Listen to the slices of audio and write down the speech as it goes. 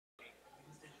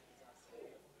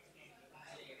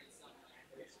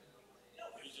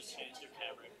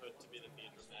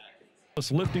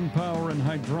Plus lifting power and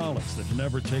hydraulics that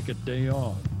never take a day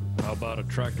off. How about a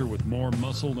tractor with more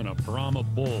muscle than a Brahma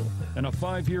bull and a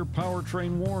 5-year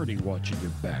powertrain warranty watching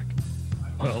your back?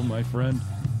 Well, my friend,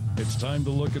 it's time to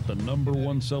look at the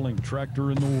 #1 selling tractor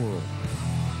in the world,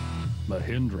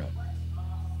 Mahindra.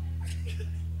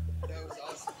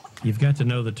 You've got to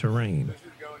know the terrain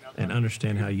and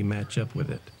understand how you match up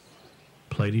with it.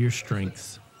 Play to your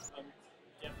strengths.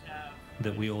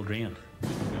 That we all dreamed.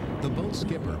 The boat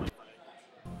skipper.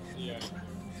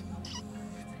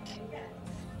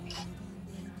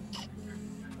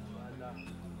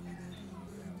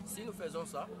 Si nous faisons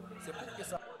ça, c'est pour que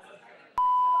ça...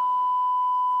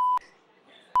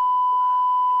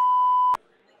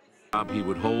 He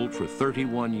would hold for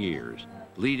 31 years,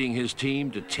 leading his team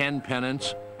to 10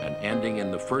 pennants and ending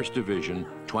in the first division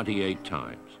 28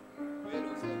 times.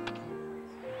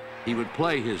 He would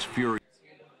play his fury.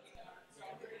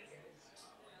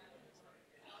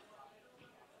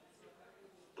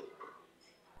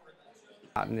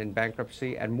 In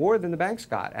bankruptcy, and more than the banks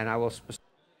got, and I will.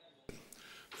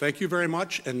 Thank you very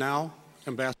much, and now,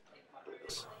 Ambassador.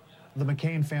 The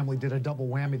McCain family did a double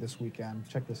whammy this weekend.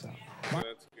 Check this out.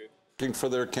 That's good. Looking for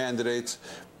their candidates,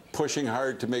 pushing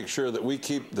hard to make sure that we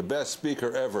keep the best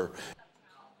speaker ever.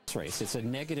 Race. It's a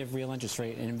negative real interest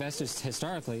rate, and investors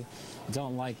historically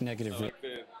don't like negative real.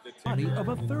 Body of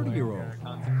a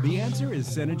 30-year-old. The answer is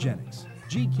Cenegenics.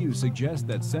 GQ suggests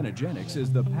that Cenegenics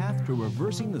is the path to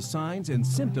reversing the signs and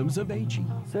symptoms of aging.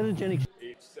 Cenegenics.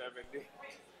 Age 70.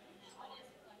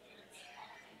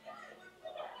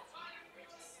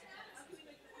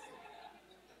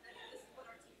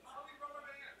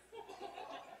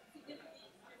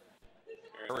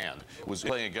 Was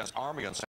playing against Arm against